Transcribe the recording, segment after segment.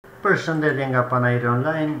Përshëndetje nga Panajri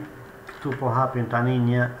Online. Këtu po hapim tani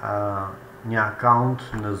një account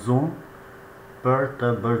në Zoom për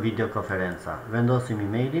të bërë videokonferenca. Vendosim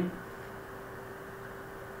emailin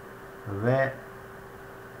dhe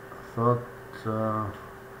thot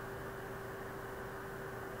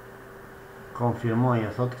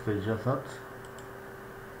konfirmoje, thot këtë gjë, thot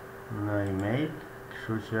në email,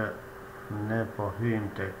 kështu që ne po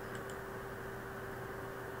hyjmë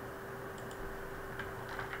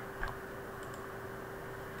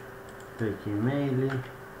tek emaili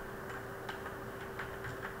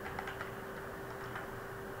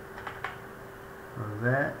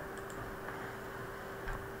dhe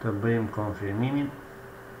të bëjmë konfirmimin.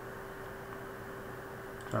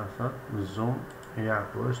 Qa thot Zoom, ja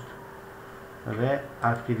ku është, dhe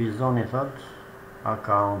aktivizoni, thot,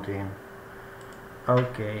 accountin.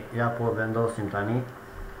 Ok, ja po vendosim tani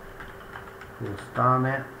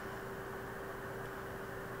Kustane,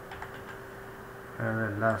 edhe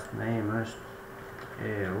last name është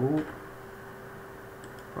EU,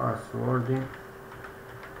 passwordin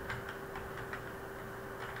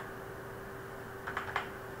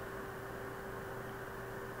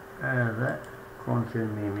edhe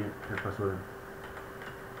konfirmimin e passwordin.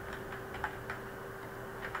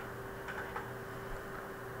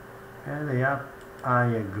 Edhe jap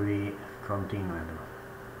I agree, continue.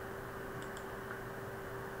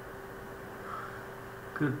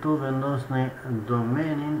 Këtu vendosni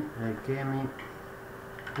domenin, e kemi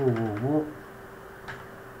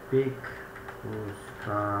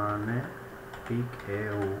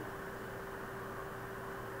www.kustane.eu.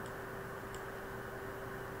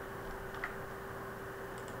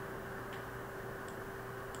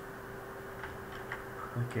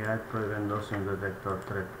 Ok, hajtë për vendosim detektor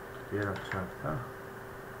 3 të tjera qarta.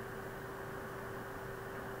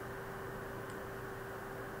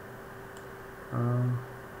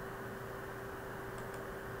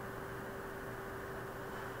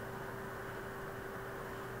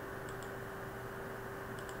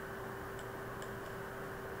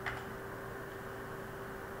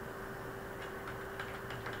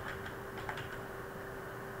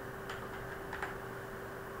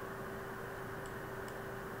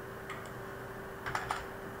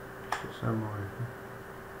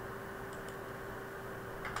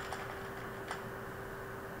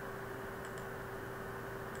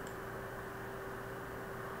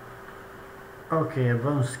 Ok,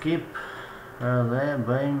 bëm skip edhe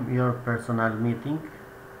bëjmë your personal meeting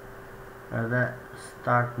edhe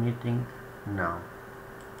start meeting now.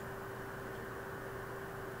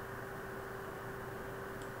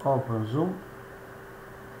 Open Zoom,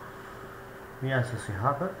 ja se si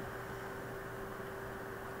hapet,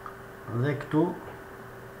 dhe këtu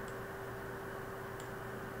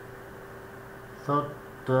thot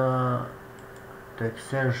të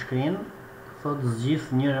share screen, thot zgjidh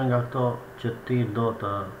njërën nga këto që ti do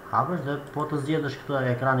të hapësh, dhe po të zgjedhësh këtë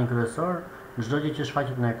ekranin kryesor, çdo gjë që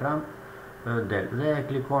shfaqet në ekran del, dhe e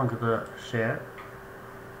klikon këtë share,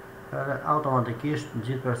 edhe automatikisht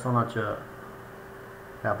gjithë personat që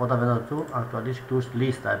po ta vendos këtu, aktualisht këtu është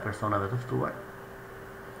lista e personave të ftuar.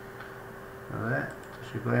 Dhe të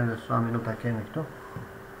shikojmë dhe sa minuta kemi këtu.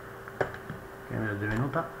 Kemi 2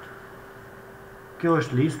 minuta. Kjo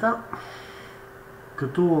është lista.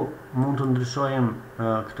 Këtu mund të ndryshojmë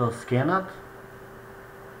këto skenat,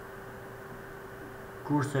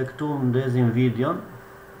 kurse këtu ndezim videon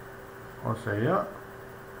ose jo.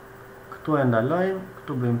 Këtu e ndalojmë,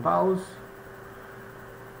 këtu bëjmë pauzë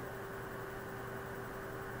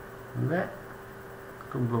dhe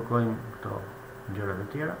këtu bllokojmë këto gjërat e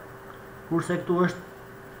tjera. Kurse këtu është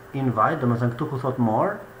invite, domethënë këtu ku thot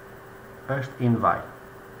more është invite,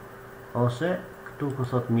 ose këtu ku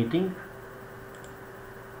thot meeting,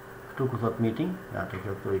 ja të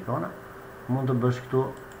kjo këtu ikona, mund të bësh këtu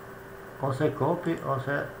ose copy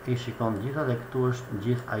ose i shikon gjitha, dhe këtu është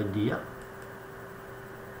gjithë ID-a.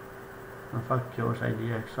 Në fakt kjo është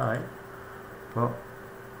ID-a e kësaj, po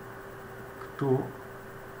këtu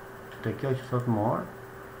të kjo që thot more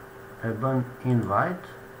e bën invite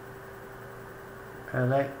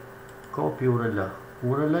edhe copy URL.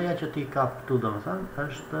 URL-ja që ti kap këtu, domethënë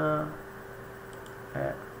është e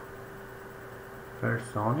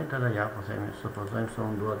personit, edhe ja po themi, supozojmë se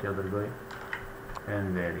unë duhet t'ja dërgoj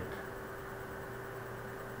Enverit.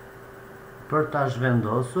 Për ta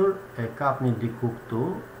zhvendosur e kapni diku këtu,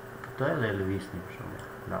 këtë edhe e lëvisni për shumë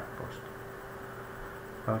lart poshtë.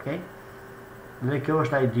 Okej? Dhe kjo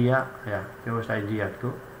është ID-a, ja, kjo është ID-a këtu.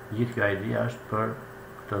 Gjithë kjo ID-a është për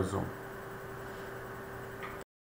këtë Zoom.